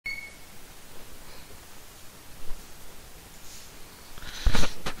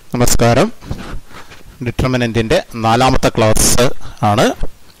നമസ്കാരം. ഡിറ്റർമിനന്റിന്റെ നാലാമത്തെ ക്ലാസ് ആണ്.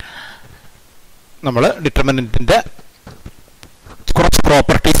 നമ്മൾ ഡിറ്റർമിനന്റിന്റെ കുറച്ച്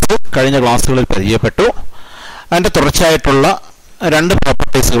പ്രോപ്പർട്ടീസ് കഴിഞ്ഞ ക്ലാസ്സുകളിൽ പരിചയപ്പെട്ടു. അതിന്റെ തുടർച്ചയായിട്ടുള്ള രണ്ട്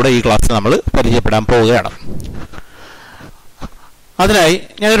പ്രോപ്പർട്ടീസ് കൂടെ ഈ ക്ലാസ്സിൽ നമ്മൾ പരിചയപ്പെടാൻ പോവുകയാണ്. അതിനായി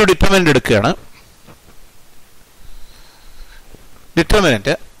ഞാനൊരു ഡിറ്റർമിനന്റ് എടുക്കുകയാണ്.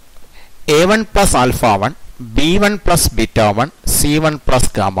 Determinant a1 plus alpha 1 b1 plus beta 1 c1 plus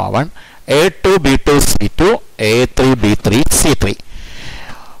gamma 1 a2 b2 c2 a3 b3 c3.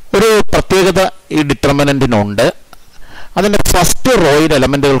 ഒരു പ്രത്യേകത ഈ ഡിറ്റർമിനന്റിനുണ്ട്. അതിൻ്റെ ഫസ്റ്റ് റോയിലെ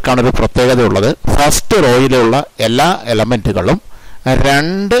എലമെന്റുകൾക്കാണ് ഒരു പ്രത്യേകത ഉള്ളത്. ഫസ്റ്റ് റോയിലുള്ള എല്ലാ എലമെന്റുകളും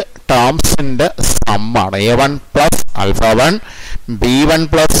രണ്ട് ടേംസിന്റെ സമ്മാണ്. a1 plus alpha 1 b1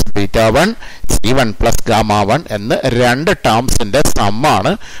 plus beta 1 c1 plus gamma 1 എന്ന് രണ്ട് ടേംസിന്റെ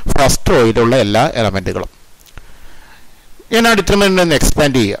സമ്മാണ് ഫസ്റ്റ് റോയിലുള്ള എല്ലാ എലമെന്റുകളും. ഞാൻ ആ ഡിറ്റർമിനന്റ്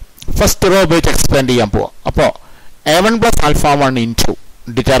എക്സ്പാൻഡ് ചെയ്യുക. ഫസ്റ്റ് റോ ഉപയോഗിച്ച് എക്സ്പാൻഡ് ചെയ്യാൻ പോവാം. അപ്പോൾ a1 plus alpha 1 into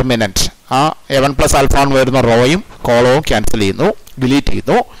determinant, ആ a1 പ്ലസ് ആൽഫ 1 വരുന്ന റോയും കോളവും ക്യാൻസൽ ചെയ്യുന്നു, ഡിലീറ്റ്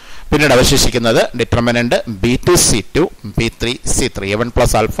ചെയ്യുന്നു. പിന്നീട് അവശേഷിക്കുന്നത് determinant b2 c2 b3 c3. a1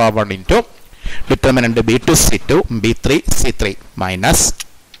 plus alpha 1 into determinant b2 c2 b3 c3 minus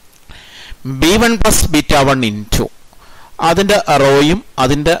b1 plus beta 1 into അതിൻ്റെ റോയും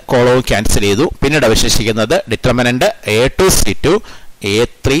അതിൻ്റെ കോളവും ക്യാൻസൽ ചെയ്തു. പിന്നീട് അവശേഷിക്കുന്നത് determinant a2 c2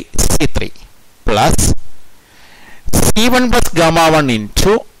 a3 c3 plus c1 plus gamma 1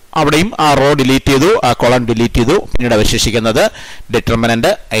 into അവിടെയും ആ റോ ഡിലീറ്റ് ചെയ്തു, ആ column delete ചെയ്തു. പിന്നീട് അവശേഷിക്കുന്നത്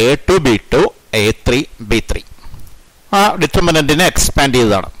determinant a2 b2 a3 b3. ആ ഡിറ്റർമിനന്റിനെ എക്സ്പാൻഡ്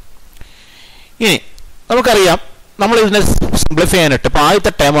ചെയ്തതാണ്. ഇനി നമുക്കറിയാം, നമ്മൾ ഇതിനെ സിംപ്ലിഫൈ ചെയ്യാനായിട്ട് ഇപ്പോൾ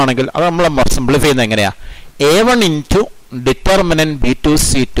ആദ്യത്തെ ടേം ആണെങ്കിൽ അത് നമ്മൾ സിംപ്ലിഫൈ ചെയ്യുന്നത് എങ്ങനെയാണ്? a1 into determinant b2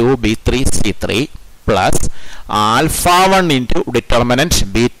 c2 b3 c3 plus alpha 1 into determinant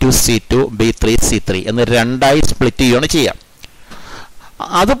b2 c2 b3 c3 എന്ന് രണ്ടായി സ്പ്ലിറ്റ് ചെയ്യുകയാണ് ചെയ്യാം.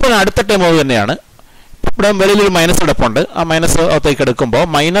 അതിപ്പോൾ അടുത്ത ടേം തന്നെയാണ്. ഇവിടെ വലിയൊരു മൈനസ് കിടപ്പുണ്ട്. ആ മൈനസ് അകത്തേക്ക് എടുക്കുമ്പോൾ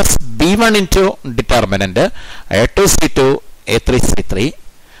minus b1 into determinant a2 c2 a3 c3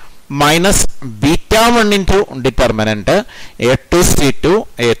 minus beta 1 into determinant a2 c2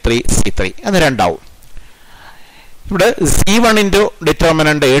 a3 c3 എന്ന് രണ്ടാവും. ഇവിടെ c1 into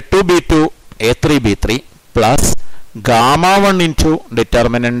determinant a2 b2 a3 b3 plus gamma 1 into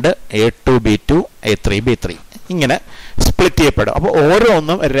determinant a2 b2 a3 b3 ഇങ്ങനെ split ചെയ്യപ്പെടും. അപ്പോൾ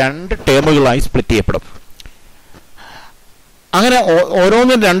ഓരോന്നും രണ്ട് ടേമുകളായി split ചെയ്യപ്പെടും. അങ്ങനെ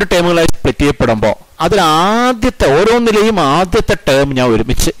ഓരോന്നും രണ്ട് ടേമുകളായി സ്പ്ലിറ്റ് ചെയ്യപ്പെടുമ്പോൾ അതിൽ ആദ്യത്തെ ഓരോന്നിലെയും ആദ്യത്തെ ടേം ഞാൻ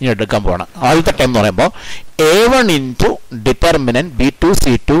ഒരുമിച്ച് എടുക്കാൻ പോവാണ്. ആദ്യത്തെ ടേം എന്ന് പറയുമ്പോൾ a1 into determinant b2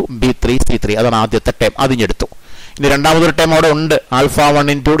 c2 b3 c3 അതാണ് ആദ്യത്തെ ടേം. അതിഞ്ഞെടുത്തു. ഇനി രണ്ടാമതൊരു ടേം അവിടെ ഉണ്ട്, alpha 1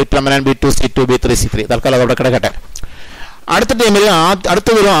 into determinant b2 c2 b3 c3. തൽക്കാലം അതവിടെ കിടക്കട്ടെ. അടുത്ത ടേമിൽ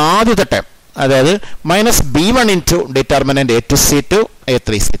അടുത്ത് വരും ആദ്യത്തെ ടേം, അതായത് minus b1 into determinant a2 c2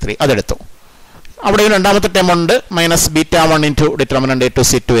 a3 c3 അതെടുത്തു. അവിടെ രണ്ടാമത്തെ ടേം ഉണ്ട്, minus beta 1 into determinant a2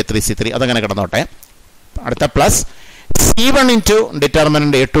 c2 a3 c3 അതങ്ങനെ കിടന്നോട്ടെ. അടുത്ത plus c1 into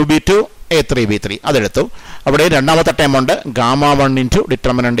determinant a2 b2 a3 b3 അതെടുത്തു. അവിടെ രണ്ടാമത്തെ ടേം ഉണ്ട്, gamma 1 into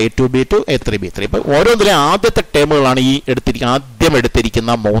determinant a2 b2 a3 b3. ഇപ്പോൾ ഓരോന്നിലെ ആദ്യത്തെ ടേമുകളാണ് ഈ ആദ്യം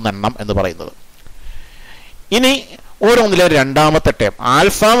എടുത്തിരിക്കുന്ന മൂന്നെണ്ണം എന്ന് പറയുന്നത്. ഇനി ഓരോന്നിലെ രണ്ടാമത്തെ term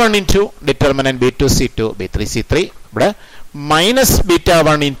alpha 1 into determinant b2 c2 b3 c3 ഇവിടെ minus beta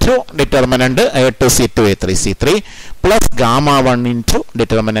 1 into determinant a2 c2 a3 c3 plus gamma 1 into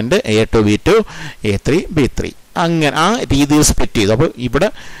determinant a2 b2 a3 b3 അങ്ങനെ ആ രീതിയിൽ സ്പ്ലിറ്റ് ചെയ്തു. അപ്പോൾ ഇവിടെ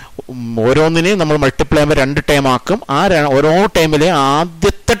ഓരോന്നിനെയും നമ്മൾ മൾട്ടിപ്ലൈ ചെയ്യുമ്പോൾ രണ്ട് ടേം ആക്കും. ആ ഓരോ ടേമിലെ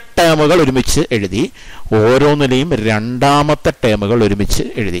ആദ്യത്തെ ടേമുകൾ ഒരുമിച്ച് എഴുതി, ഓരോന്നിലെയും രണ്ടാമത്തെ ടേമുകൾ ഒരുമിച്ച്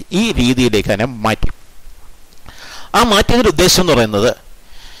എഴുതി. ഈ രീതിയിലേക്ക് തന്നെ മാറ്റി. ആ മാറ്റിയതിൻ്റെ ഉദ്ദേശം എന്ന് പറയുന്നത്,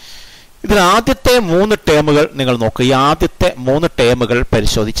 ഇതിൽ ആദ്യത്തെ മൂന്ന് ടേമുകൾ നിങ്ങൾ നോക്കുക. ഈ ആദ്യത്തെ മൂന്ന് ടേമുകൾ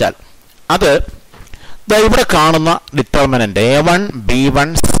പരിശോധിച്ചാൽ അത് ഇവിടെ കാണുന്ന determinant a1 b1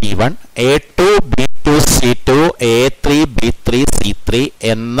 c1 a2 b2 c2 a3 b3 c3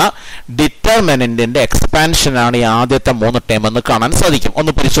 എന്ന ഡിറ്റർമിനന്റിന്റെ എക്സ്പാൻഷനാണ് ഈ ആദ്യത്തെ മൂന്ന് ടേം എന്ന് കാണാൻ സാധിക്കും.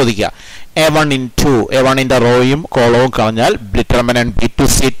 ഒന്ന് പരിശോധിക്കുക. a1 ഇൻറ്റു a1ന്റെ റോയും കോളവും കളഞ്ഞാൽ determinant b2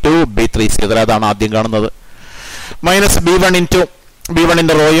 c2 b3 c3 അതാണ് ആദ്യം കാണുന്നത്. മൈനസ് b1 ഇൻറ്റു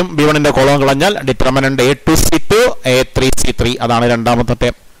b1ന്റെ റോയും b1ന്റെ കോളവും കളഞ്ഞാൽ determinant a2 c2 a3 c3 അതാണ് രണ്ടാമത്തെ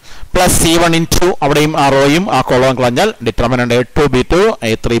ടേം. പ്ലസ് c1 ഇൻറ്റു അവിടെയും ആ റോയും ആ കോളവും കളഞ്ഞാൽ determinant a2 b2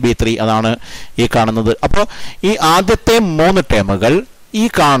 a3 b3 അതാണ് ഈ കാണുന്നത്. അപ്പോൾ ഈ ആദ്യത്തെ മൂന്ന് ടേമുകൾ ഈ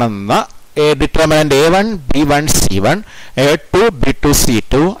കാണുന്ന determinant a1 b1 c1 a2 b2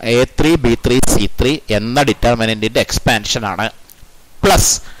 c2 a3 b3 c3 എന്ന ഡിറ്റർമിനന്റിന്റെ എക്സ്പാൻഷൻ ആണ്.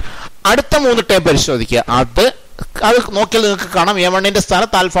 പ്ലസ് അടുത്ത മൂന്ന് ടേം പരിശോധിക്കുക. അത് അത് നോക്കിയാൽ നിങ്ങൾക്ക് കാണാം A1ന്റെ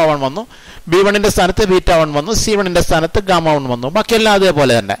സ്ഥാനത്ത് α1 വന്നു, B1ന്റെ സ്ഥാനത്ത് β1 വന്നു, C1ന്റെ സ്ഥാനത്ത് γ1 വന്നു. ബാക്കിയെല്ലാം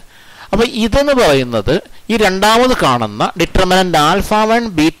അതേപോലെ തന്നെ. അപ്പോൾ ഇതെന്ന് പറയുന്നത് ഈ രണ്ടാമത് കാണുന്ന determinant α1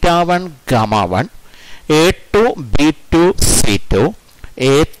 β1 γ1 A2 B2 C2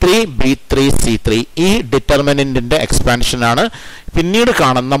 A3 B3 C3 ഈ ഡിറ്റർമിനന്റിന്റെ എക്സ്പാൻഷൻ ആണ്. പിന്നീട്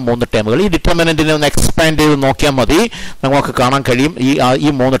കാണുന്ന 3 ടേമുകൾ ഈ ഡിറ്റർമിനന്റിനെ ഒന്ന് എക്സ്പാൻഡ് ചെയ്ത് നോക്കിയാൽ മതി, നമുക്ക് കാണാൻ കഴിയും ഈ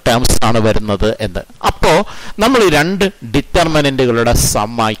 3 ടേംസ് ആണ് വരുന്നത് എന്ന്. അപ്പോൾ നമ്മൾ ഈ 2 ഡിറ്റർമിനന്റുകളുടെ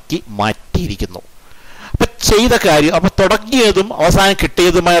സമ്മാക്കി മാറ്റിയിരിക്കുന്നു. അപ്പൊ ചെയ്ത കാര്യം, അപ്പൊ തുടങ്ങിയതും അവസാനം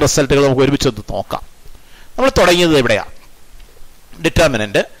കിട്ടിയതുമായ റിസൾട്ടുകൾ നമുക്ക് ഒരുമിച്ചൊന്ന് നോക്കാം. നമ്മൾ തുടങ്ങിയത് എവിടെയാണ്?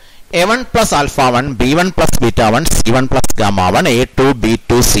 Determinant A1 plus α1 B1 plus β1 C1 plus γ1 A2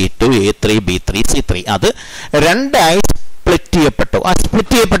 B2 C2 A3 B3 C3 അത് രണ്ടായി സ്പ്ലിറ്റ് ചെയ്യപ്പെട്ടു. ആ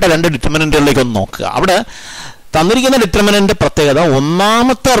സ്പ്ലിറ്റ് ചെയ്യപ്പെട്ട 2 ഡിറ്റർമിനന്റുകളിലേക്ക് ഒന്ന് നോക്കുക. അവിടെ തന്നിരിക്കുന്ന ഡിറ്റർമിനന്റ് പ്രത്യേകത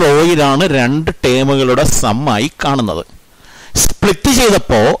ഒന്നാമത്തെ റോയിലാണ് 2 ടേമുകളുടെ സമ്മായി കാണുന്നത്. സ്പ്ലിറ്റ്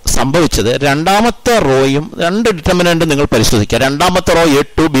ചെയ്തപ്പോൾ സംഭവിച്ചത് രണ്ടാമത്തെ റോയും 2 ഡിറ്റർമിനന്റ് നിങ്ങൾ പരിശോധിക്കുക. രണ്ടാമത്തെ റോ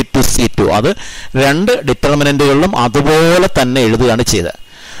A2 B2 C2 അത് 2 ഡിറ്റർമിനന്റുകളിലും അതുപോലെ തന്നെ എഴുതുകയാണ് ചെയ്തത്.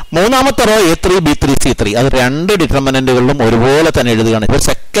 മൂന്നാമത്തെ റോ A3 B3 C3 അത് 2 ഡിറ്റർമിനന്റുകളിലും ഒരുപോലെ തന്നെ എഴുതുകയാണ്. ഇപ്പോൾ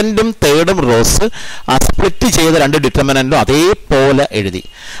സെക്കൻഡും തേർഡും റോസ് ആ സ്പ്ലിറ്റ് ചെയ്ത 2 ഡിറ്റർമിനന്റും അതേപോലെ എഴുതി.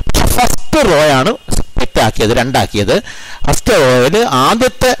 പക്ഷെ ഫസ്റ്റ് റോ ആണ് സ്പ്ലിറ്റ് ആക്കിയത്, രണ്ടാക്കിയത്. ഫസ്റ്റ് റോയിൽ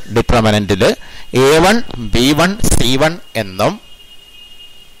ആദ്യത്തെ ഡിറ്റർമിനന്റിൽ A1 B1 C1 എന്നും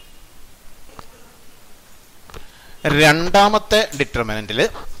രണ്ടാമത്തെ ഡിറ്റർമിനന്റിൽ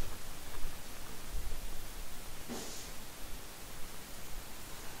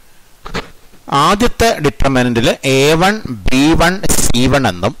ആദ്യത്തെ ഡിറ്റർമിനന്റിൽ A1 B1 C1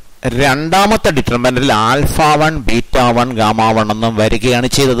 എന്നും രണ്ടാമത്തെ ഡിറ്റർമിനന്റിൽ α1 β1 γ1 എന്നും വരികയാണ്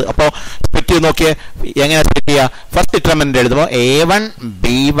ചെയ്തത്. അപ്പോൾ സ്പ്ലിറ്റ് ചെയ്ത് നോക്കിയേ എങ്ങനെ സ്പ്ലിറ്റ് ചെയ്യുക? ഫസ്റ്റ് ഡിറ്റർമിനന്റ് എഴുതുമ്പോൾ A1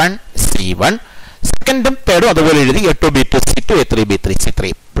 B1 C1 സെക്കൻഡും തേർഡും അതുപോലെ എഴുതി A2 B2 C2 A3 B3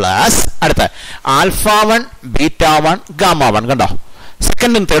 C3 plus അടുത്ത α1 β1 γ1 കണ്ടോ,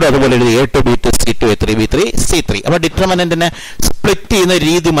 സെക്കൻഡും തേർഡും അതുപോലെ എഴുതി A2 B2 C2 A3 B3 C3. അപ്പോൾ ഡിറ്റർമിനന്റിനെ സ്പ്ലിറ്റ് ചെയ്യുന്ന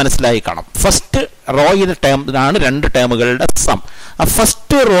രീതി മനസ്സിലായി കാണും. First റോയിലെ ടേമാണ് 2 ടേമുകളുടെ some. ആ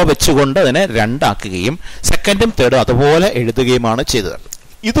ഫസ്റ്റ് റോ വെച്ചുകൊണ്ട് അതിനെ 2 ആക്കുകയും സെക്കൻഡും തേർഡും അതുപോലെ എഴുതുകയുമാണ് ചെയ്തത്.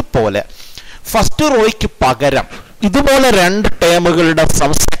 ഇതുപോലെ ഫസ്റ്റ് റോയ്ക്ക് പകരം ഇതുപോലെ 2 ടേമുകളുടെ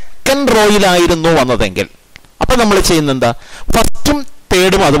സം സെക്കൻഡ് റോയിലായിരുന്നു വന്നതെങ്കിൽ അപ്പൊ നമ്മൾ ചെയ്യുന്നത് എന്താ? ഫസ്റ്റും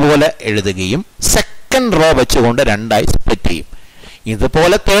തേർഡും അതുപോലെ എഴുതുകയും സെക്കൻഡ് റോ വെച്ചുകൊണ്ട് 2ആയി സ്പ്ലിറ്റ് ചെയ്യും.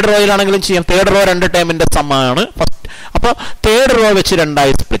 ഇതുപോലെ തേർഡ് റോയിലാണെങ്കിലും ചെയ്യാം. Third row 2 ടേമിന്റെ സമ്മാണ് first. അപ്പോൾ തേർഡ് റോ വെച്ച്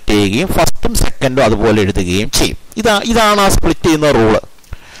 2ആയി സ്പ്ലിറ്റ് ചെയ്യുകയും ഫസ്റ്റും സെക്കൻഡും അതുപോലെ എഴുതുകയും ചെയ്യും. ഇതാണ് ആ സ്പ്ലിറ്റ് ചെയ്യുന്ന റൂള്.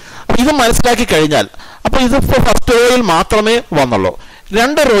 ഇത് മനസ്സിലാക്കി കഴിഞ്ഞാൽ അപ്പൊ ഇതിപ്പോ ഫസ്റ്റ് റോയിൽ മാത്രമേ വന്നുള്ളൂ.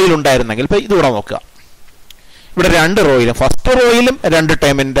 2 റോയിൽ ഉണ്ടായിരുന്നെങ്കിൽ ഇപ്പൊ ഇതിവിടെ നോക്കുക. ഇവിടെ 2 റോയിലും ഫസ്റ്റ് റോയിലും 2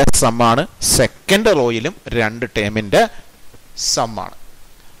 ടേമിന്റെ സമ്മാണ്, സെക്കൻഡ് റോയിലും 2 ടേമിന്റെ സമ്മാണ്.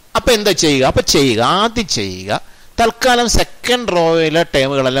 അപ്പൊ എന്താ ചെയ്യുക? അപ്പൊ ആദ്യം ചെയ്യുക, തൽക്കാലം സെക്കൻഡ് റോയിലെ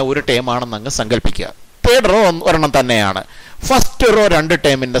ടേമുകളെല്ലാം ഒരു ടേമാണെന്ന് അങ്ങ് സങ്കല്പിക്കുക. തേർഡ് റോ ഒരെണ്ണം തന്നെയാണ്. ഫസ്റ്റ് റോ 2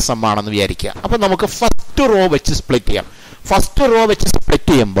 ടേമിന്റെ സമ്മാണെന്ന് വിചാരിക്കുക. അപ്പൊ നമുക്ക് ഫസ്റ്റ് റോ വെച്ച് സ്പ്ലിറ്റ് ചെയ്യാം. ഫസ്റ്റ് റോ വെച്ച്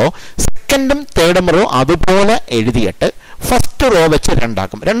സ്പ്ലിറ്റ് ചെയ്യുമ്പോൾ സെക്കൻഡും തേർഡും റോ അതുപോലെ എഴുതിയിട്ട് ഫസ്റ്റ് റോ വെച്ച്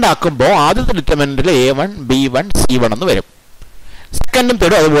 2ആക്കുമ്പോൾ ആദ്യത്തെ ഡിറ്റർമിനന്റിൽ A1 B1 C1 എന്ന് വരും. സെക്കൻഡും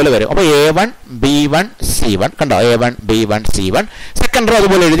തേർഡും അതുപോലെ വരും. അപ്പോൾ A1 B1 C1 കണ്ടോ, A1 B1 C1. Second row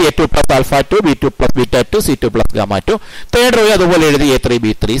അതുപോലെ എഴുതി A2 plus α2 B2 plus β2 C2 plus γ2. Third row അതുപോലെ എഴുതി A3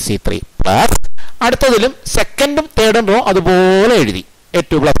 B3 C3 പ്ലസ് അടുത്തതിലും സെക്കൻഡും തേർഡും റോ അതുപോലെ എഴുതി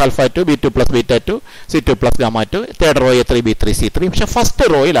A2 plus α2 B2 plus β2 C2 plus γ2. Third row A3 B3 C3. പക്ഷെ first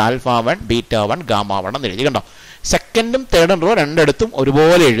റോയിൽ α1 β1 γ1 എന്ന് എഴുതി. കണ്ടോ, സെക്കൻഡും തേർഡും റോ 2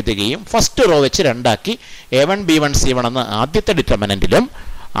 ഒരുപോലെ എഴുതുകയും ഫസ്റ്റ് റോ വെച്ച് 2ആക്കി A1 B1 C1 എന്ന ആദ്യത്തെ ഡിറ്റർമിനന്റിലും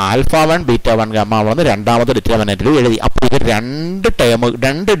α1 β1 γ1 എന്ന് രണ്ടാമത്തെ ഡിറ്റർമിനന്റിലും എഴുതി. അപ്പോൾ ഇത്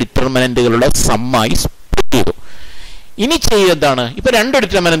 2 ഡിറ്റർമിനന്റുകളുടെ സമ്മായി സ്പ്ലിറ്റ് ചെയ്തു. ഇനി ചെയ്യുന്നതാണ്, ഇപ്പൊ 2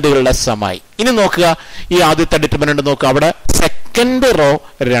 ഡിറ്റർമിനന്റുകളുടെ സമ്മായി. ഇനി നോക്കുക, ഈ ആദ്യത്തെ ഡിറ്റർമിനന്റ് നോക്കുക, അവിടെ സെക്കൻഡ് റോ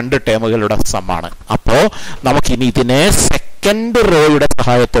 2 ടേമുകളുടെ സമ്മാണ്. അപ്പോ നമുക്ക് ഇനി ഇതിനെ സെക്കൻഡ് റോയുടെ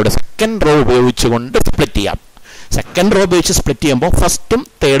സഹായത്തോടെ സെക്കൻഡ് റോ ഉപയോഗിച്ചുകൊണ്ട് സ്പ്ലിറ്റ് ചെയ്യാം. സെക്കൻഡ് റോ ഉപയോഗിച്ച് സ്പ്ലിറ്റ് ചെയ്യുമ്പോൾ ഫസ്റ്റും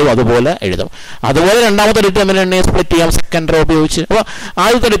തേർഡും അതുപോലെ എഴുതും. അതുപോലെ രണ്ടാമത്തെ ഡിറ്റർമിനന്റിനെ സ്പ്ലിറ്റ് ചെയ്യാം സെക്കൻഡ് റോ ഉപയോഗിച്ച്. അപ്പോൾ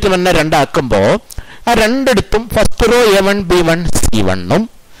ആദ്യത്തെ ഡിറ്റർമിനന്റിനെ 2ആക്കുമ്പോൾ ആ 2 first row A1 B1 C1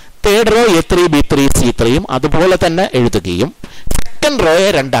 third row A3 B3 C3 അതുപോലെ തന്നെ എഴുതുകയും സെക്കൻഡ് റോയെ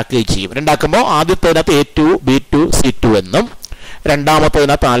 2ആക്കുകയും ചെയ്യും. 2ആക്കുമ്പോൾ ആദ്യത്തേതിനകത്ത് A2 B2 C2 എന്നും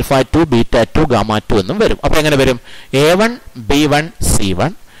രണ്ടാമത്തേതിനകത്ത് α2 β2 γ2 എന്നും വരും. അപ്പോൾ എങ്ങനെ വരും? A1 B1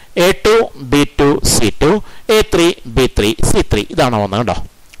 C1 A2 B2 C2 A3 B3 C3 ഇതാണ് വന്നത്. കണ്ടോ,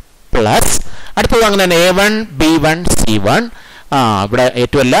 പ്ലസ് അടുത്തത് അങ്ങനെ തന്നെ A1 B1 C1 ഇവിടെ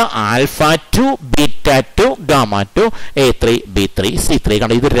A2 അല്ല, alpha 2 beta 2 gamma 2 A3 B3 C3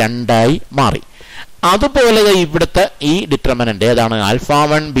 കണ്ടോ, ഇത് രണ്ടായി മാറി. അതുപോലെ ഇവിടുത്തെ ഈ ഡിറ്റർമിനന്റ് ഏതാണ്? Alpha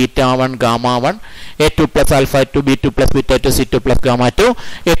 1 beta 1 gamma 1 A2 plus alpha 2 B2 plus beta 2 C2 plus gamma 2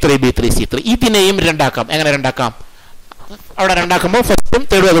 A3 B3 C3. ഇതിനെയും രണ്ടാക്കാം. എങ്ങനെ രണ്ടാക്കാം? അവിടെ രണ്ടാക്കുമ്പോൾ ഫസ്റ്റും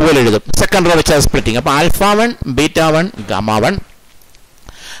തേർഡും അതുപോലെ എഴുതും. സെക്കൻഡ് റോ വെച്ച് സ്പ്ലിറ്റിംഗ്. അപ്പോൾ alpha 1 beta 1 gamma 1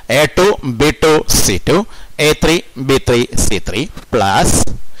 A2 B2 C2 A3 B3 C3 plus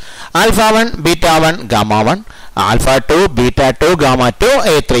alpha 1 beta 1 gamma 1 alpha 2 beta 2 gamma 2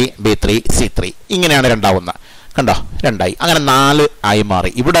 A3 B3 C3. ഇങ്ങനെയാണ് രണ്ടാവുന്നത്. കണ്ടോ, രണ്ടായി. അങ്ങനെ 4 ആയി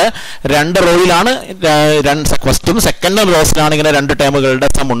മാറി. ഇവിടെ രണ്ട് റോയിലാണ്, ഫസ്റ്റും സെക്കൻഡും റോസിലാണ് ഇങ്ങനെ രണ്ട് ടേമുകളുടെ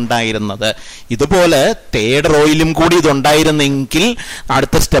സം ഉണ്ടായിരുന്നത്. ഇതുപോലെ തേർഡ് റോയിലും കൂടി ഇതുണ്ടായിരുന്നെങ്കിൽ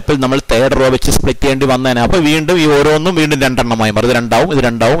അടുത്ത സ്റ്റെപ്പിൽ നമ്മൾ തേർഡ് റോ വെച്ച് സ്പ്ലിറ്റ് ചെയ്യേണ്ടി വന്നേനെ. അപ്പോൾ വീണ്ടും ഈ ഓരോന്നും വീണ്ടും രണ്ടെണ്ണമായി മാറും. ഇത് രണ്ടാവും, ഇത്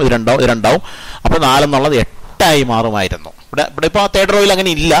രണ്ടാവും, ഇത് രണ്ടാവും, ഇത് രണ്ടാവും. അപ്പോൾ 4 എന്നുള്ളത് 8 മാറുമായിരുന്നു. ഇവിടെ ഇപ്പോൾ തേർഡ് റോയിൽ അങ്ങനെ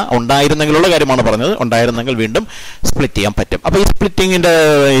ഇല്ല. ഉണ്ടായിരുന്നെങ്കിലുള്ള കാര്യമാണ് പറഞ്ഞത്. ഉണ്ടായിരുന്നെങ്കിൽ വീണ്ടും സ്പ്ലിറ്റ് ചെയ്യാൻ പറ്റും. അപ്പോൾ ഈ സ്പ്ലിറ്റിങ്ങിന്റെ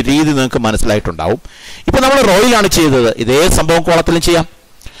രീതി നിങ്ങൾക്ക് മനസ്സിലായിട്ടുണ്ടാവും. ഇപ്പൊ നമ്മൾ റോയിലാണ് ചെയ്തത്. ഇതേ സംഭവം കോളത്തിലും ചെയ്യാം.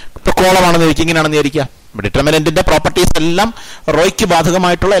 ഇപ്പൊ കോളമാണെന്ന് വിചാരിക്കുക, ഇങ്ങനെയാണെന്ന് വിചാരിക്കുക. ഡിറ്റർമിനന്റിന്റെ പ്രോപ്പർട്ടീസ് എല്ലാം റോയ്ക്ക്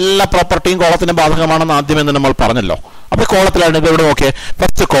ബാധകമായിട്ടുള്ള എല്ലാ പ്രോപ്പർട്ടിയും കോളത്തിന് ബാധകമാണെന്ന് ആദ്യമേ നമ്മൾ പറഞ്ഞല്ലോ. അപ്പൊ കോളത്തിലാണ്. ഇപ്പൊ ഇവിടെ നോക്കിയേ,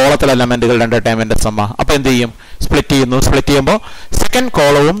 ഫസ്റ്റ് കോളത്തിലെ എലമെന്റുകൾ രണ്ട് ടേമിന്റെ സമ്മ. അപ്പൊ എന്ത് ചെയ്യും? സ്പ്ലിറ്റ് ചെയ്യുന്നു. സ്പ്ലിറ്റ് ചെയ്യുമ്പോൾ സെക്കൻഡ്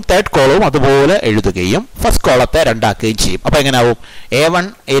കോളവും തേർഡ് കോളവും അതുപോലെ എഴുതുകയും ഫസ്റ്റ് കോളത്തെ രണ്ടാക്കുകയും ചെയ്യും. അപ്പൊ എങ്ങനെയാവും? A1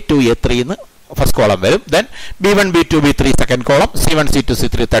 A2 A3 എന്ന് ഫസ്റ്റ് കോളം വരും. Then B1 B2 B3 second column, C1 C2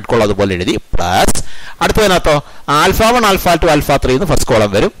 C3 third column അതുപോലെ എഴുതി. പ്ലസ് അടുത്തതിനകത്തോ ആൽഫ 1 ആൽഫ 2 ആൽഫ 3 എന്ന് ഫസ്റ്റ്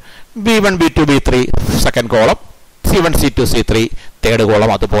കോളം വരും. B1 B2 B3 second column, C1 C2 C3 third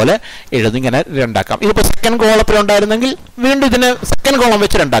column അതുപോലെ എഴുതി. ഇങ്ങനെ രണ്ടാക്കാം. ഇതിപ്പോൾ സെക്കൻഡ് കോളത്തിലുണ്ടായിരുന്നെങ്കിൽ വീണ്ടും ഇതിനെ സെക്കൻഡ് കോളം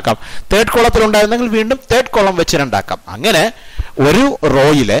വെച്ച് രണ്ടാക്കാം. തേർഡ് കോളത്തിലുണ്ടായിരുന്നെങ്കിൽ വീണ്ടും തേർഡ് കോളം വെച്ച് രണ്ടാക്കാം. അങ്ങനെ ഒരു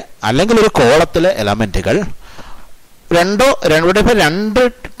റോയിലെ അല്ലെങ്കിൽ ഒരു കോളത്തിലെ എലമെന്റുകൾ ഇവിടെ രണ്ട്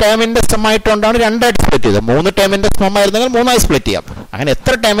ടേമിന്റെ സമ്മായിട്ടാണ് രണ്ടായിട്ട് സ്പ്ലിറ്റ് ചെയ്തത്. 3 ടേമിന്റെ സമ്മായിരുന്നെങ്കിൽ 3ആയി സ്പ്ലിറ്റ് ചെയ്യാം. അങ്ങനെ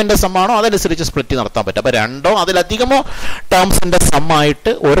എത്ര ടേമിന്റെ സമ്മാണോ അതനുസരിച്ച് സ്പ്ലിറ്റ് നടത്താൻ പറ്റും. അപ്പോൾ 2ഓ അതിലധികമോ ടേംസിന്റെ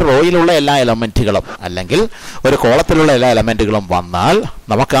സമ്മായിട്ട് ഒരു റോയിലുള്ള എല്ലാ എലമെന്റുകളും അല്ലെങ്കിൽ ഒരു കോളത്തിലുള്ള എല്ലാ എലമെന്റുകളും വന്നാൽ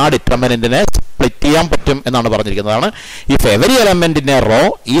നമുക്ക് ആ ഡിറ്റർമിനന്റിനെ സ്പ്ലിറ്റ് ചെയ്യാൻ പറ്റും എന്നാണ് പറഞ്ഞിരിക്കുന്നതാണ്. If every element in A raw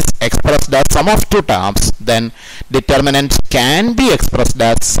is expressed as some of 2 terms then determinant can be expressed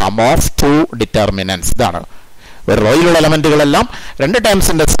as sum of 2 determinants. ഇതാണ് ഒരു റോയിലുള്ള എലമെന്റുകളെല്ലാം 2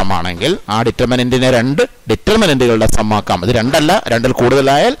 ടേംസിന്റെ സമ്മാണെങ്കിൽ ആ ഡിറ്റർമിനന്റിനെ 2 ഡിറ്റർമിനന്റുകളുടെ സമ്മാക്കാം. ഇത് 2 അല്ല, 2ൽ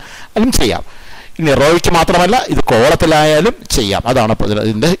കൂടുതലായാൽ അതും ചെയ്യാം. ഇനി റോയ്ക്ക് മാത്രമല്ല, ഇത് കോളത്തിലായാലും ചെയ്യാം. അതാണ്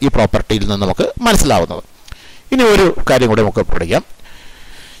ഇതിന്റെ ഈ പ്രോപ്പർട്ടിയിൽ നിന്ന് നമുക്ക് മനസ്സിലാവുന്നത്. ഇനി ഒരു കാര്യം കൂടി നമുക്ക് പഠിക്കാം.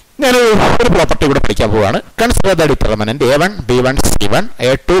 ഞാനൊരു പ്രോപ്പർട്ടി കൂടെ പഠിക്കാൻ പോവുകയാണ്. Consider the determinant A1 B1 C1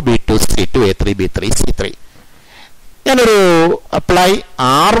 A2 B2 C2 A3 B3 C3. ഞാനൊരു apply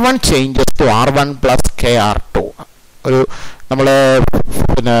R1 changes to R1 plus KR2. ഒരു നമ്മൾ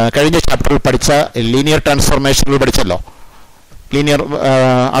പിന്നെ കഴിഞ്ഞ ചാപ്റ്ററിൽ പഠിച്ച ലീനിയർ ട്രാൻസ്ഫോർമേഷനിൽ പഠിച്ചല്ലോ. ലീനിയർ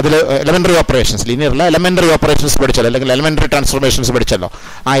അതിൽ എലമെന്ററി ഓപ്പറേഷൻസ്, ലീനിയറിലെ എലമെന്ററി ഓപ്പറേഷൻസ് പഠിച്ചല്ലോ, അല്ലെങ്കിൽ എലമെന്ററി ട്രാൻസ്ഫോർമേഷൻസ് പഠിച്ചല്ലോ.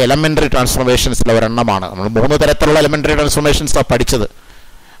 ആ എലമെന്ററി ട്രാൻസ്ഫോർമേഷൻസിലെ ഒരെണ്ണമാണ് നമ്മൾ 3 തരത്തിലുള്ള എലമെന്ററി ട്രാൻസ്ഫോർമേഷൻസാണ് പഠിച്ചത്.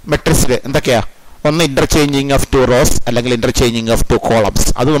 മെട്രിക്സിൽ എന്തൊക്കെയാ? ഒന്ന് ഇന്റർചേഞ്ചിങ് ഓഫ് 2 റോസ് അല്ലെങ്കിൽ ഇന്റർചേഞ്ചിങ് ഓഫ് 2 കോളംസ്.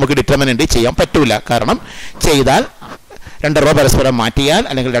 അത് നമുക്ക് ഡിറ്റർമിനന്റ് ചെയ്യാൻ പറ്റൂല. കാരണം ചെയ്താൽ 2 റോ പരസ്പരം മാറ്റിയാൽ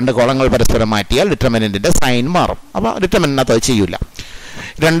അല്ലെങ്കിൽ 2 കോളങ്ങൾ പരസ്പരം മാറ്റിയാൽ ഡിറ്റർമിനന്റിന്റെ സൈൻ മാറും. അപ്പോൾ ഡിറ്റർമിനന്റിനകത്ത് അത് ചെയ്യൂല.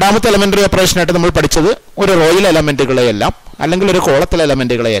 രണ്ടാമത്തെ എലമെന്ററി ഓപ്പറേഷനായിട്ട് നമ്മൾ പഠിച്ചത് ഒരു റോയിലെ എലമെന്റുകളെയെല്ലാം അല്ലെങ്കിൽ ഒരു കോളത്തിലെ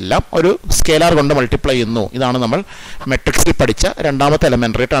എലമെന്റുകളെയെല്ലാം ഒരു സ്കേലാർ കൊണ്ട് മൾട്ടിപ്ലൈ ചെയ്യുന്നു. ഇതാണ് നമ്മൾ മെട്രിക്സിൽ പഠിച്ച രണ്ടാമത്തെ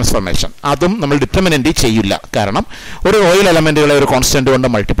എലമെന്ററി ട്രാൻസ്ഫോർമേഷൻ. അതും നമ്മൾ ഡിറ്റർമിനന്റ് ചെയ്യില്ല. കാരണം ഒരു റോയിൽ എലമെന്റുകളെ ഒരു കോൺസ്റ്റന്റ് കൊണ്ട്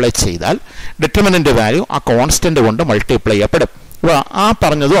മൾട്ടിപ്ലൈ ചെയ്താൽ ഡിറ്റർമിനന്റ് വാല്യൂ ആ കോൺസ്റ്റന്റ് കൊണ്ട് മൾട്ടിപ്ലൈ ചെയ്യപ്പെടും. അപ്പോൾ ആ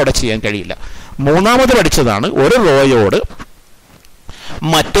പറഞ്ഞതും അവിടെ ചെയ്യാൻ കഴിയില്ല. മൂന്നാമത് പഠിച്ചതാണ് ഒരു റോയോട്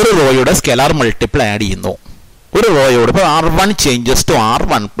മറ്റൊരു റോയുടെ സ്കെലാർ മൾട്ടിപ്പിൾ ആഡ് ചെയ്യുന്നു. ഒരു റോയോട് ഇപ്പോൾ R1 changes to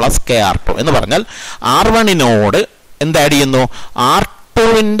R1 plus KR2 എന്ന് പറഞ്ഞാൽ R1നോട് എന്ത് ആഡ് ചെയ്യുന്നു?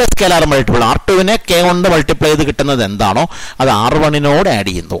 R2വിന്റെ സ്കെലാർ മൾട്ടിപ്പിൾ. R2വിനെ K കൊണ്ട് മൾട്ടിപ്ലൈ ചെയ്ത് കിട്ടുന്നത് എന്താണോ അത് R1നോട് ആഡ്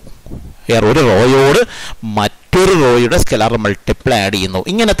ചെയ്യുന്നു. ഒരു റോയോട് മറ്റൊരു റോയുടെ സ്കെലാർ മൾട്ടിപ്പിൾ ആഡ് ചെയ്യുന്നു.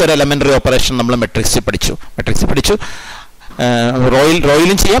 ഇങ്ങനത്തെ ഒരു എലമെന്ററി ഓപ്പറേഷൻ നമ്മൾ മെട്രിക്സിൽ പഠിച്ചു.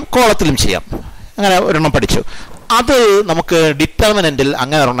 റോയിലും ചെയ്യാം, കോളത്തിലും ചെയ്യാം. അങ്ങനെ ഒരെണ്ണം പഠിച്ചു. അത് നമുക്ക് ഡിറ്റർമിനന്റിൽ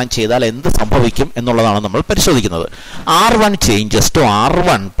അങ്ങനെ ഒരെണ്ണം ചെയ്താൽ എന്ത് സംഭവിക്കും എന്നുള്ളതാണ് നമ്മൾ പരിശോധിക്കുന്നത്. R1 changes to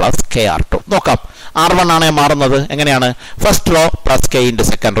R1 plus KR2. നോക്കാം. R1 ആണ് മാറുന്നത്. എങ്ങനെയാണ്? First row plus K into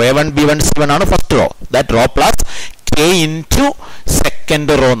second row. A1 B1 C1 ആണ് first row. That raw plus K into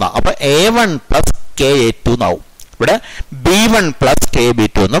second row എന്നാണ്. അപ്പോൾ A1 പ്ലസ് KA2 എന്നാവും. ഇവിടെ B1 പ്ലസ്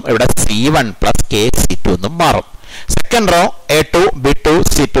KB2 എന്നും ഇവിടെ C1 പ്ലസ് KC2 എന്നും മാറും. Second row A2 B2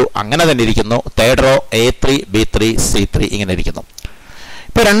 C2 അങ്ങനെ തന്നെ ഇരിക്കുന്നു. Third row A3 B3 C3 ഇങ്ങനെ ഇരിക്കുന്നു.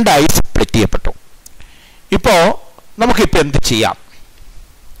 ഇപ്പോൾ 2ആയി സ്പ്ലിറ്റ് ചെയ്യപ്പെട്ടു. ഇപ്പോൾ നമുക്കിപ്പോൾ എന്ത് ചെയ്യാം?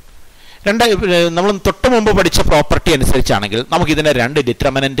 നമ്മൾ തൊട്ട് മുമ്പ് പഠിച്ച പ്രോപ്പർട്ടി അനുസരിച്ചാണെങ്കിൽ നമുക്കിതിനെ 2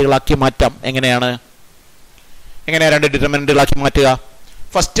 ഡിറ്റർമിനന്റുകളാക്കി മാറ്റാം. എങ്ങനെയാണ് രണ്ട് ഡിറ്റർമിനന്റുകളാക്കി മാറ്റുക?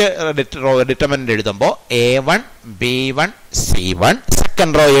 ഫസ്റ്റ് ഡിറ്റർമിനന്റ് എഴുതുമ്പോൾ A1 B1 C1,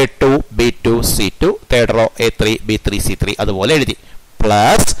 second row A2 B2 C2, third row A3 B3 C3 അതുപോലെ എഴുതി.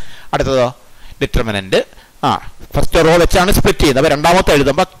 പ്ലസ് അടുത്തതോ ഡിറ്റർമിനന്റ് ഫസ്റ്റ് റോ വെച്ചാണ് സ്പ്ലിറ്റ് ചെയ്യുന്നത്. അപ്പോൾ രണ്ടാമത്തെ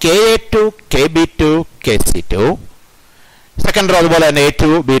എഴുതുമ്പോൾ KA2 KB2 KC2, second row അതുപോലെ തന്നെ A2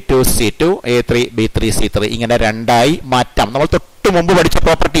 B2 C2 A3 B3 C3 ഇങ്ങനെ 2ആയി മാറ്റാം. നമ്മൾ തൊട്ട് മുമ്പ് പഠിച്ച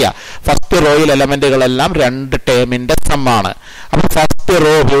പ്രോപ്പർട്ടിയാ. ഫസ്റ്റ് റോയിൽ എലമെന്റുകളെല്ലാം 2 ടേമിന്റെ സമ്മാണ്. അപ്പോൾ ഫസ്റ്റ്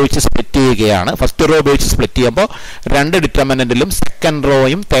റോ ഉപയോഗിച്ച് സ്പ്ലിറ്റ് ചെയ്യുകയാണ്. ഫസ്റ്റ് റോ ഉപയോഗിച്ച് സ്പ്ലിറ്റ് ചെയ്യുമ്പോൾ 2 ഡിറ്റർമിനന്റിലും സെക്കൻഡ്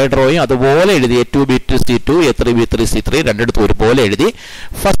റോയും തേർഡ് റോയും അതുപോലെ എഴുതി. A2 B2 C2 A3 B3 C3 രണ്ടിടത്തും ഒരുപോലെ എഴുതി.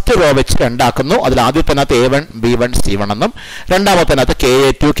 ഫസ്റ്റ് റോ വെച്ച് 2 ആക്കുന്നു. അതിൽ ആദ്യത്തിനകത്ത് A1 B1 C1 എന്നും രണ്ടാമത്തിനകത്ത്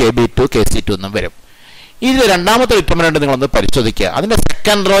KA2 KB2 KC2 എന്നും വരും. ഇതിൽ രണ്ടാമത്തെ ഡിറ്റർമിനന്റ് നിങ്ങളൊന്ന് പരിശോധിക്കുക. അതിന്റെ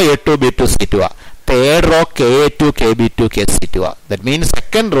second row A2 B2 C2 ആ, third row KA2 KB2 KC2 ആ. That means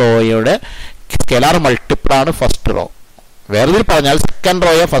second റോയുടെ scalar multiple ആണ് ഫസ്റ്റ് റോ. വേറെ പറഞ്ഞാൽ സെക്കൻഡ്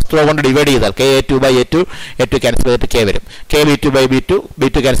റോയെ ഫസ്റ്റ് റോ കൊണ്ട് ഡിവൈഡ് ചെയ്താൽ KA2 by A2 A2 cancel ചെയ്തിട്ട് K വരും. KB2 by B2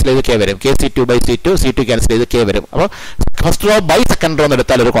 B2 cancel ചെയ്ത് K വരും. KC2 by C2 C2 cancel ചെയ്ത് K വരും. അപ്പോൾ first row by second row എന്ന്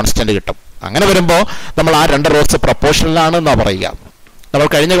എടുത്താൽ ഒരു കോൺസ്റ്റന്റ് കിട്ടും. അങ്ങനെ വരുമ്പോൾ നമ്മൾ ആ 2 റോസ് പ്രൊപ്പോർഷണൽ ആണെന്നാണ് പറയുക. നമ്മൾ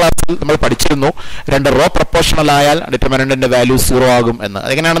കഴിഞ്ഞ ക്ലാസ്സിൽ നമ്മൾ പഠിച്ചിരുന്നു 2 റോ പ്രൊപ്പോർഷണൽ ആയാൽ ഡിറ്റർമിനന്റിന്റെ വാല്യൂ 0 ആകും എന്ന്.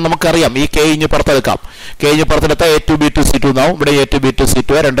 അതെങ്ങനെയാണെന്ന് നമുക്കറിയാം. ഈ K ഇഞ്ഞ് പുറത്തെടുക്കാം. K ഇഞ്ഞ് പുറത്തെടുത്താൽ A2 B2 C2 എന്നാവും. ഇവിടെ A2 B2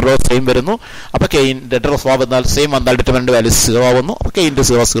 C2 2 raw same വരുന്നു. അപ്പോൾ K 2 റോ വന്നാൽ സെയിം വന്നാൽ ഡിറ്റർമിനന്റ് വാല്യൂ 0 ആവുന്നു. അപ്പോൾ K ×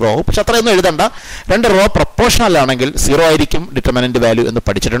 0 0 ആവും. പക്ഷെ അത്രയൊന്നും എഴുതണ്ട. 2 റോ പ്രൊപ്പോർഷണൽ ആണെങ്കിൽ 0 ആയിരിക്കും ഡിറ്റർമിനന്റ് വാല്യൂ എന്ന്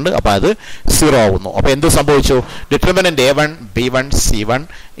പഠിച്ചിട്ടുണ്ട്. അപ്പോൾ അത് 0 ആവുന്നു. അപ്പോൾ എന്ത് സംഭവിച്ചു? Determinant A1 B1 C1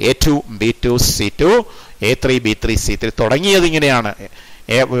 A2 B2 C2 A3 B3 C3 തുടങ്ങിയത് ഇങ്ങനെയാണ്.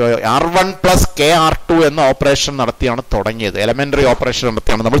 R1 പ്ലസ് KR2 എന്ന ഓപ്പറേഷൻ നടത്തിയാണ് തുടങ്ങിയത്. എലമെന്ററി ഓപ്പറേഷൻ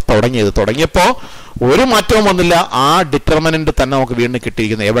നടത്തിയാണ് നമ്മൾ തുടങ്ങിയത്. തുടങ്ങിയപ്പോൾ ഒരു മാറ്റവും വന്നില്ല. ആ ഡിറ്റർമിനന്റ് തന്നെ നമുക്ക് വീണ്ടും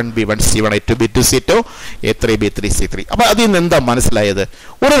കിട്ടിയിരിക്കുന്നത് A1 B1 C1 A2 B2 C2 A3 B3 C3. അപ്പോൾ അതിൽ നിന്ന് എന്താ മനസ്സിലായത്?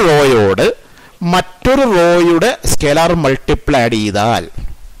 ഒരു റോയോട് മറ്റൊരു റോയുടെ സ്കെലാർ മൾട്ടിപ്പിൾ ആഡ് ചെയ്താൽ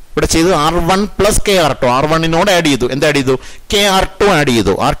ഇവിടെ ചെയ്ത് R1 പ്ലസ് KR2 R1നോട് ആഡ് ചെയ്തു. എന്താ ആഡ് ചെയ്തു? KR2 ആഡ്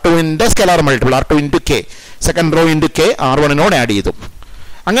ചെയ്തു. R2ന്റെ scalar multiple R2 × K, second row × K R1നോട് add ചെയ്തു.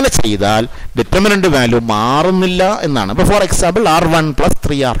 അങ്ങനെ ചെയ്താൽ ഡിറ്റർമിനന്റ് വാല്യൂ മാറുന്നില്ല എന്നാണ്. ഇപ്പോൾ for example R1 plus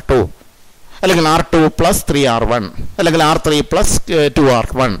 3R2 അല്ലെങ്കിൽ R2 പ്ലസ് 3R1 അല്ലെങ്കിൽ R3 പ്ലസ്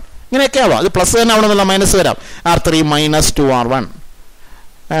 2R1 ഇങ്ങനെയൊക്കെ ആവാം. അത് പ്ലസ് തന്നെ ആവണമെന്നുള്ള മൈനസ് വരാം. R3 മൈനസ് 2R1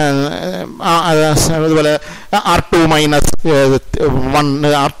 അതുപോലെ R2 minus 1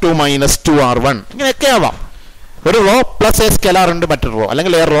 R2 minus 2R1 ഇങ്ങനെയൊക്കെ ആവാം. ഒരു റോ പ്ലസ് എ സ്കെലാർ ഉണ്ട് മറ്റൊരു റോ,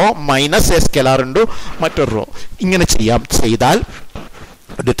 അല്ലെങ്കിൽ A raw minus A scalar ഉണ്ട് മറ്റൊരു റോ. ഇങ്ങനെ ചെയ്താൽ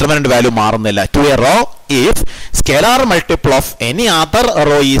determinant value മാറുന്നില്ല. To a row, if scalar multiple of any other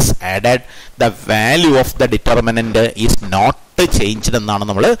row is added, the value of the determinant is not changed എന്നാണ്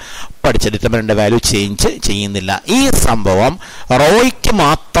നമ്മൾ പഠിച്ച. ഡിറ്റർമിനന്റ് വാല്യൂ ചേഞ്ച് ചെയ്യുന്നില്ല. ഈ സംഭവം റോയ്ക്ക്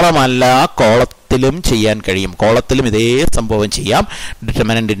മാത്രമല്ല കോളത്തിലും ചെയ്യാൻ കഴിയും. കോളത്തിലും ഇതേ സംഭവം ചെയ്യാം.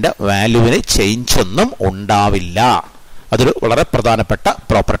 ഡിറ്റർമിനന്റിന്റെ വാല്യൂവിന് ചേഞ്ച് ഒന്നും ഉണ്ടാവില്ല. അതൊരു വളരെ പ്രധാനപ്പെട്ട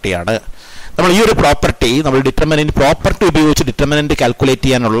പ്രോപ്പർട്ടിയാണ്. നമ്മൾ ഈ ഒരു പ്രോപ്പർട്ടി നമ്മൾ ഡിറ്റർമിനന്റ് പ്രോപ്പർട്ടി ഉപയോഗിച്ച് ഡിറ്റർമിനന്റ് കാൽക്കുലേറ്റ്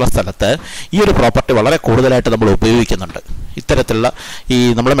ചെയ്യാനുള്ള സ്ഥലത്ത് ഈ ഒരു പ്രോപ്പർട്ടി വളരെ കൂടുതലായിട്ട് നമ്മൾ ഉപയോഗിക്കുന്നുണ്ട്. ഇത്തരത്തിലുള്ള ഈ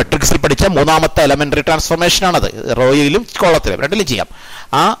നമ്മൾ മെട്രിക്സിൽ പഠിച്ച മൂന്നാമത്തെ എലമെന്ററി ട്രാൻസ്ഫോർമേഷൻ ആണത്. റോയിലും കോളത്തിലും രണ്ടിലും ചെയ്യാം.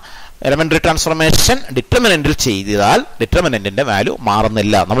 ആ എലമെന്ററി ട്രാൻസ്ഫോർമേഷൻ ഡിറ്റർമിനന്റിൽ ചെയ്താൽ ഡിറ്റർമിനന്റിന്റെ വാല്യൂ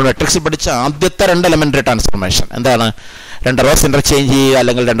മാറുന്നില്ല. നമ്മൾ മെട്രിക്സിൽ പഠിച്ച ആദ്യത്തെ 2 എലമെന്ററി ട്രാൻസ്ഫോർമേഷൻ എന്താണ്? 2 റോസ് ഇന്റർചേഞ്ച് ചെയ്യുക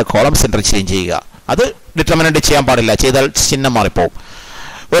അല്ലെങ്കിൽ 2 കോളംസ് ഇന്റർചേഞ്ച് ചെയ്യുക. അത് ഡിറ്റർമിനന്റ് ചെയ്യാൻ പാടില്ല. ചെയ്താൽ ചിഹ്നം മാറിപ്പോവും.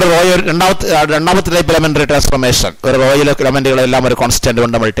 ഒരു റോയോ രണ്ടാമത്തെ ടൈപ്പ് എലമെന്ററി ട്രാൻസ്ഫോർമേഷൻ, ഒരു റോയിലെ എലമെന്റുകളെല്ലാം ഒരു കോൺസ്റ്റന്റ്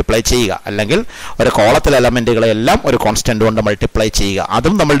കൊണ്ട് മൾട്ടിപ്ലൈ ചെയ്യുക, അല്ലെങ്കിൽ ഒരു കോളത്തിലെ എലമെന്റുകളെല്ലാം ഒരു കോൺസ്റ്റന്റ് കൊണ്ട് മൾട്ടിപ്ലൈ ചെയ്യുക.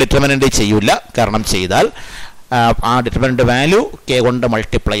 അതും നമ്മൾ ഡിറ്റർമിനന്റ് ചെയ്യൂല. കാരണം ചെയ്താൽ ആ ഡിറ്റർമിനന്റ് വാല്യൂ K കൊണ്ട്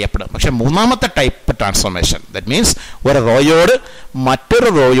മൾട്ടിപ്ലൈ ചെയ്യപ്പെടും. പക്ഷെ മൂന്നാമത്തെ ടൈപ്പ് ട്രാൻസ്ഫോർമേഷൻ, ദാറ്റ് മീൻസ് ഒരു റോയോട് മറ്റൊരു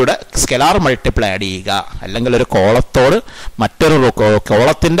റോയുടെ സ്കെലാർ മൾട്ടിപ്ലൈ ആഡ് ചെയ്യുക, അല്ലെങ്കിൽ ഒരു കോളത്തോട് മറ്റൊരു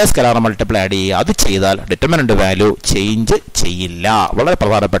കോളത്തിന്റെ സ്കെലാർ മൾട്ടിപ്ലൈ ആഡ് ചെയ്യുക. അത് ചെയ്താൽ ഡിറ്റർമിനന്റ് വാല്യൂ ചേഞ്ച് ചെയ്യില്ല. വളരെ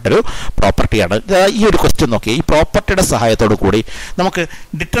പ്രധാനപ്പെട്ടൊരു പ്രോപ്പർട്ടിയാണ്. ഈ ഒരു ക്വസ്റ്റ്യൻ നോക്കി, ഈ പ്രോപ്പർട്ടിയുടെ സഹായത്തോടു കൂടി നമുക്ക്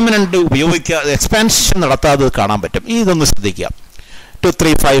ഡിറ്റർമിനന്റ് ഉപയോഗിക്കുക എക്സ്പാൻഷൻ നടത്താതെ കാണാൻ പറ്റും. ഇതൊന്ന് ശ്രദ്ധിക്കുക. 2 3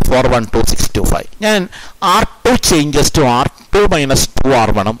 5 4 1 2 6 2 5 ഞാൻ R2 changes to R2 minus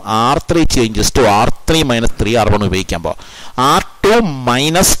 2R1 R3 changes to R3 minus 3R1 ഉപയോഗിക്കുമ്പോൾ R2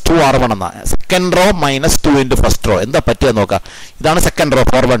 മൈനസ് 2R1 എന്ന second row minus 2 into first row എന്താ പറ്റുക നോക്കാം. ഇതാണ് second row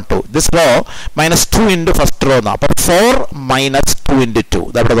 4 1 2. This raw minus 2 into first row എന്നാ. അപ്പോൾ 4 മൈനസ് 2 ഇൻറ്റു 2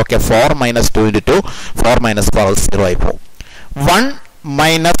 ഇതവിടെ നോക്കിയാൽ 4 മൈനസ് 2 ഇൻറ്റു 2 4 മൈനസ് 4 0 ആയി പോകും. 1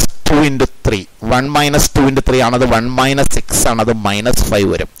 മൈനസ് 2 into 3. 1 minus 2 into 3 ആണത് 1 minus 6 ആണത് മൈനസ് 5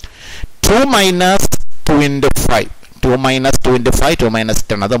 വരും. 2 minus 2 into 5. 2 minus 2 into 5, 2 minus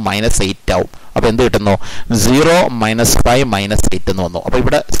 10 അത് മൈനസ് 8 ആവും. അപ്പോൾ എന്ത് കിട്ടുന്നു? 0 minus 5 minus 8 എന്ന് വന്നു. അപ്പോൾ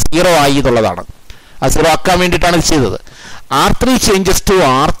ഇവിടെ 0 ആയി എന്നുള്ളതാണ്. ആ 0 ആക്കാൻ വേണ്ടിയിട്ടാണ് ഇത് ചെയ്തത്. R3 changes to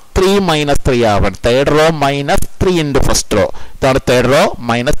R3 minus 3 ആവണം. Third row minus 3 into first row. ഇതാണ് third row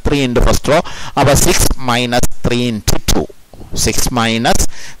minus 3 into first row. അപ്പോൾ 6 minus 3 into 2. 6 minus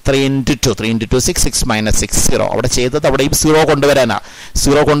 3 into 2. 3 into 2 6. 6 minus 6 0. അവിടെ ചെയ്തത് അവിടെയും 0 കൊണ്ടുവരാനാണ്.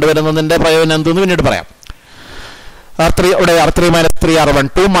 0 കൊണ്ടുവരുന്നതിൻ്റെ പ്രയോജനം എന്തെന്ന് പിന്നീട് പറയാം. ഇവിടെ R3 minus 3 R1.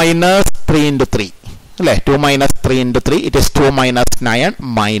 2 minus 3 into 3 അല്ലേ? 2 minus 3 into 3 it is 2 minus 9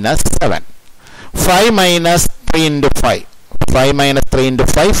 minus 7. 5 minus 3 into 5. 5 minus 3 into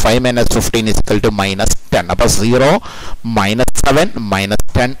 5. 5 minus 15 is equal to minus 10. അപ്പോൾ 0 minus 7 minus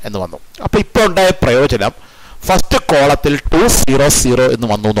 10 എന്ന് വന്നു. അപ്പോൾ ഇപ്പോൾ ഉണ്ടായ പ്രയോജനം ഫസ്റ്റ് കോളത്തിൽ 2 0 0 എന്ന്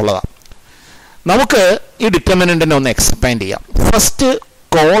വന്നു എന്നുള്ളതാണ്. നമുക്ക് ഈ ഡിറ്റർമിനന്റിനെ ഒന്ന് എക്സ്പാൻഡ് ചെയ്യാം. ഫസ്റ്റ്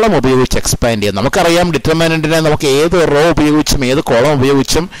കോളം ഉപയോഗിച്ച് എക്സ്പാൻഡ് ചെയ്യാം. നമുക്കറിയാം ഡിറ്റർമിനന്റിനെ നമുക്ക് ഏത് റോ ഉപയോഗിച്ചും ഏത് കോളം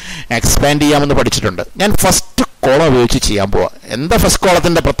ഉപയോഗിച്ചും എക്സ്പാൻഡ് ചെയ്യാമെന്ന് പഠിച്ചിട്ടുണ്ട്. ഞാൻ ഫസ്റ്റ് കോളം ഉപയോഗിച്ച് ചെയ്യാൻ പോവാം. എന്താ ഫസ്റ്റ്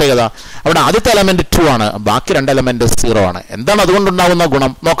കോളത്തിന്റെ പ്രത്യേകത? അവിടെ ആദ്യത്തെ എലമെന്റ് 2 ആണ്, ബാക്കി രണ്ട് എലമെന്റ് 0 ആണ്. എന്താണ് അതുകൊണ്ടുണ്ടാകുന്ന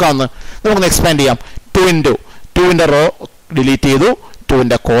ഗുണം നോക്കാമെന്ന്. നമുക്കൊന്ന് എക്സ്പാൻഡ് ചെയ്യാം. 2 into 2ന്റെ റോ ഡിലീറ്റ് ചെയ്തു,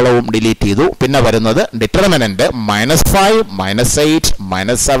 2ന്റെ കോളവും ഡിലീറ്റ് ചെയ്തു. പിന്നെ വരുന്നത് ഡിറ്റർമിനന്റ് -5 -8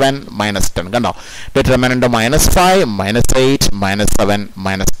 -7 -10. കണ്ടോ? ഡിറ്റർമിനന്റ് -5 -8 -7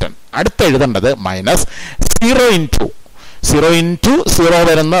 -10. അടുത്ത എഴുതേണ്ടത് -0 into 0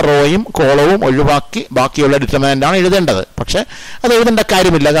 വരുന്ന റോയും കോളവും ഒഴിവാക്കി ബാക്കിയുള്ള ഡിറ്റർമിനന്റ് ആണ് എഴുതേണ്ടത്. പക്ഷെ അത് എഴുതേണ്ട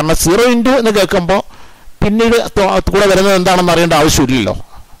കാര്യമില്ല. കാരണം 0 into എന്ന് കേൾക്കുമ്പോൾ പിന്നീട് കൂടെ വരുന്നത് എന്താണെന്ന് അറിയേണ്ട ആവശ്യമില്ലല്ലോ.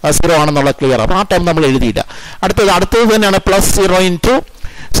 0 ആണെന്നുള്ള ക്ലിയർ. അപ്പോൾ ആ ടൈം നമ്മൾ എഴുതിയില്ല. അടുത്തത് തന്നെയാണ് +0 into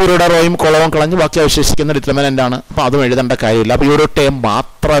 0യുടെ റോയും കോളവും കളഞ്ഞ് ബാക്കി അവശേഷിക്കുന്ന ഡിറ്റർമിനന്റ് ആണ്. അപ്പോൾ അതും എഴുതേണ്ട കാര്യമില്ല. അപ്പോൾ ഈ ഒരു ടേം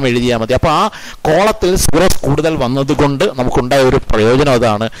മാത്രം എഴുതിയാൽ മതി. അപ്പോൾ ആ കോളത്തിൽ 0 കൂടുതൽ വന്നതുകൊണ്ട് നമുക്കുണ്ടായ ഒരു പ്രയോജനം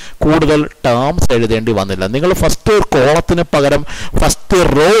അതാണ്. കൂടുതൽ ടേംസ് എഴുതേണ്ടി വന്നില്ല. നിങ്ങൾ ഫസ്റ്റ് കോളത്തിന് പകരം ഫസ്റ്റ്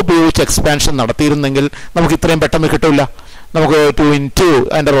റോ ഉപയോഗിച്ച് എക്സ്പാൻഷൻ നടത്തിയിരുന്നെങ്കിൽ നമുക്ക് ഇത്രയും പെട്ടെന്ന് കിട്ടില്ല. നമുക്ക് 2 into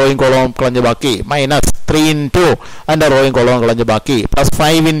അതിൻ്റെ റോയും കോളവും കളഞ്ഞ് ബാക്കി, -3 into അതിൻ്റെ റോയും കോളവും കളഞ്ഞ് ബാക്കി,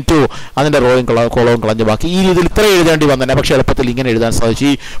 +5 into അതിൻ്റെ റോയും കോളവും കളഞ്ഞ് ബാക്കി. ഈ രീതിയിൽ ഇത്ര എഴുതേണ്ടി വന്നേ. പക്ഷേ എളുപ്പത്തിൽ ഇങ്ങനെ എഴുതാൻ സാധിച്ചു.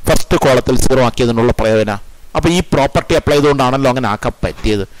 ഈ ഫസ്റ്റ് കോളത്തിൽ 0 ആക്കിയതിനുള്ള പ്രയോജനം. അപ്പോൾ ഈ പ്രോപ്പർട്ടി അപ്ലൈ ചെയ്തുകൊണ്ടാണല്ലോ അങ്ങനെ ആക്കാൻ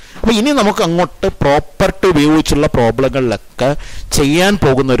പറ്റിയത്. അപ്പോൾ ഇനി നമുക്ക് അങ്ങോട്ട് പ്രോപ്പർട്ടി ഉപയോഗിച്ചുള്ള പ്രോബ്ലങ്ങളിലൊക്കെ ചെയ്യാൻ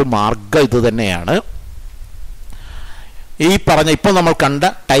പോകുന്ന ഒരു മാർഗ്ഗം ഇത് തന്നെയാണ്. ഈ പറഞ്ഞ ഇപ്പോൾ നമ്മൾ കണ്ട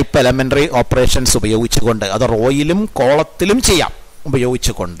ടൈപ്പ് എലമെന്ററി ഓപ്പറേഷൻസ് ഉപയോഗിച്ചുകൊണ്ട്, അത് റോയിലും കോളത്തിലും ചെയ്യാം,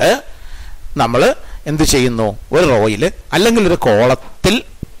 ഉപയോഗിച്ചുകൊണ്ട് നമ്മൾ എന്ത് ചെയ്യുന്നു? ഒരു റോയിൽ അല്ലെങ്കിൽ ഒരു കോളത്തിൽ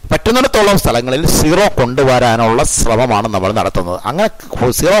പറ്റുന്നിടത്തോളം സ്ഥലങ്ങളിൽ 0 കൊണ്ടുവരാനുള്ള ശ്രമമാണ് നമ്മൾ നടത്തുന്നത്. അങ്ങനെ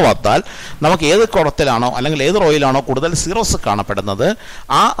 0 വന്നാൽ നമുക്ക് ഏത് കോളത്തിലാണോ അല്ലെങ്കിൽ ഏത് റോയിലാണോ കൂടുതൽ 0s കാണപ്പെടുന്നത്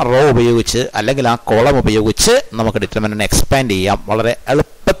ആ റോ ഉപയോഗിച്ച് അല്ലെങ്കിൽ ആ കോളം ഉപയോഗിച്ച് നമുക്ക് ഡിറ്റർമിനന്റ് എക്സ്പാൻഡ് ചെയ്യാം. വളരെ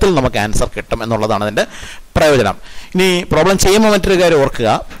എളുപ്പത്തിൽ നമുക്ക് ആൻസർ കിട്ടും എന്നുള്ളതാണ് അതിൻ്റെ പ്രയോജനം. ഇനി പ്രോബ്ലം ചെയ്യുമ്പോൾ മറ്റൊരു കാര്യം ഓർക്കുക.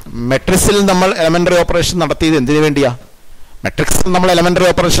 മെട്രിക്സിൽ നമ്മൾ എലമെന്ററി ഓപ്പറേഷൻ നടത്തിയത് എന്തിനു വേണ്ടിയാണ്? മെട്രിക്സിൽ നമ്മൾ എലമെന്ററി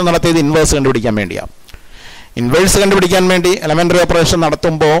ഓപ്പറേഷൻ നടത്തിയത് ഇൻവേഴ്സ് കണ്ടുപിടിക്കാൻ വേണ്ടിയാണ്. ഇൻവേഴ്സ് കണ്ടുപിടിക്കാൻ വേണ്ടി എലമെന്ററി ഓപ്പറേഷൻ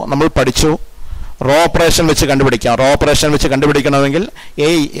നടത്തുമ്പോൾ നമ്മൾ പഠിച്ചു റോ ഓപ്പറേഷൻ വെച്ച് കണ്ടുപിടിക്കാം. റോ ഓപ്പറേഷൻ വെച്ച് കണ്ടുപിടിക്കണമെങ്കിൽ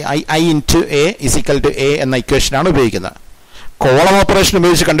I into A is equal to A എന്ന ഇക്വേഷനാണ് ഉപയോഗിക്കുന്നത്. കോളം ഓപ്പറേഷൻ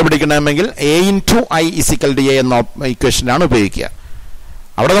ഉപയോഗിച്ച് കണ്ടുപിടിക്കണമെങ്കിൽ A into I is equal to A എന്ന ഇക്വേഷനാണ് ഉപയോഗിക്കുക.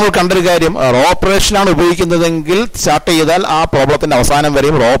 അവിടെ നമ്മൾ കണ്ടൊരു കാര്യം, റോ ഓപ്പറേഷനാണ് ഉപയോഗിക്കുന്നതെങ്കിൽ സ്റ്റാർട്ട് ചെയ്താൽ ആ പ്രോബ്ലത്തിന്റെ അവസാനം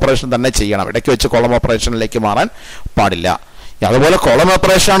വരെയും റോ ഓപ്പറേഷൻ തന്നെ ചെയ്യണം. ഇടയ്ക്ക് വെച്ച് കോളം ഓപ്പറേഷനിലേക്ക് മാറാൻ പാടില്ല. അതുപോലെ കോളം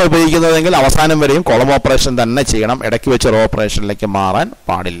ഓപ്പറേഷനാണ് ഉപയോഗിക്കുന്നതെങ്കിൽ അവസാനം വരെയും കോളം ഓപ്പറേഷൻ തന്നെ ചെയ്യണം. ഇടയ്ക്ക് വെച്ച് റോ ഓപ്പറേഷനിലേക്ക് മാറാൻ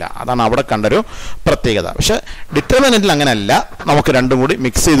പാടില്ല. അതാണ് അവിടെ കണ്ടൊരു പ്രത്യേകത. പക്ഷെ ഡിറ്റർമിനന്റിൽ അങ്ങനെയല്ല. നമുക്ക് രണ്ടും കൂടി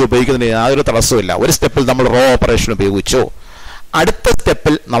മിക്സ് ചെയ്ത് ഉപയോഗിക്കുന്നതിന് യാതൊരു തടസ്സമില്ല. ഒരു സ്റ്റെപ്പിൽ നമ്മൾ റോ ഓപ്പറേഷൻ ഉപയോഗിച്ചു, അടുത്ത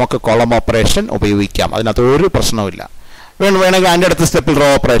സ്റ്റെപ്പിൽ നമുക്ക് കോളം ഓപ്പറേഷൻ ഉപയോഗിക്കാം. അതിനകത്ത് ഒരു പ്രശ്നവുമില്ല. വേണമെങ്കിൽ അതിൻ്റെ അടുത്ത സ്റ്റെപ്പിൽ റോ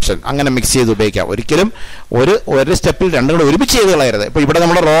ഓപ്പറേഷൻ അങ്ങനെ മിക്സ് ചെയ്ത് ഉപയോഗിക്കാം. ഒരിക്കലും ഒരു സ്റ്റെപ്പിൽ രണ്ടും കൂടെ ഒരുമിച്ച് ചെയ്ത് കളയരുത്. ഇപ്പോൾ ഇവിടെ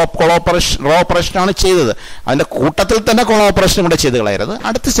നമ്മൾ റോ ഓപ്പറേഷനാണ് ചെയ്തത്, അതിൻ്റെ കൂട്ടത്തിൽ തന്നെ കോളം ഓപ്പറേഷനും കൂടെ ചെയ്ത് കളയരുത്.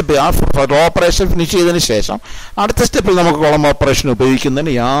 അടുത്ത സ്റ്റെപ്പിൽ ആ റോ ഓപ്പറേഷൻ ഫിനിഷ് ചെയ്തതിന് ശേഷം അടുത്ത സ്റ്റെപ്പിൽ നമുക്ക് കോളം ഓപ്പറേഷൻ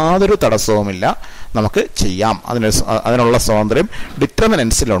ഉപയോഗിക്കുന്നതിന് യാതൊരു തടസ്സവുമില്ല, നമുക്ക് ചെയ്യാം. അതിനുള്ള സ്വാതന്ത്ര്യം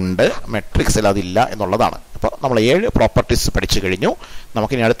ഡിറ്റർമിനൻസിലുണ്ട്, മെട്രിക്സിൽ അതില്ല എന്നുള്ളതാണ്. അപ്പോൾ നമ്മൾ 7 പ്രോപ്പർട്ടീസ് പഠിച്ചു കഴിഞ്ഞു.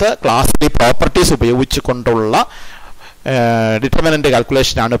 നമുക്കിനി അടുത്ത ക്ലാസ്സിൽ പ്രോപ്പർട്ടീസ് ഉപയോഗിച്ചു കൊണ്ടുള്ള ഡിറ്റർമിനന്റ്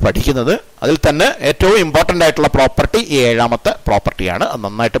കാൽക്കുലേഷനാണ് പഠിക്കുന്നത്. അതിൽ തന്നെ ഏറ്റവും ഇമ്പോർട്ടൻ്റ് ആയിട്ടുള്ള പ്രോപ്പർട്ടി 7ാമത്തെ പ്രോപ്പർട്ടിയാണ്. അത്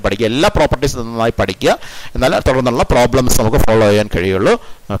നന്നായിട്ട് പഠിക്കുക. എല്ലാ പ്രോപ്പർട്ടീസും നന്നായി പഠിക്കുക. എന്നാൽ തുടർന്നുള്ള പ്രോബ്ലംസ് നമുക്ക് ഫോളോ ചെയ്യാൻ കഴിയുള്ളൂ.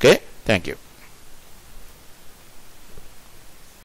 Okay, thank you.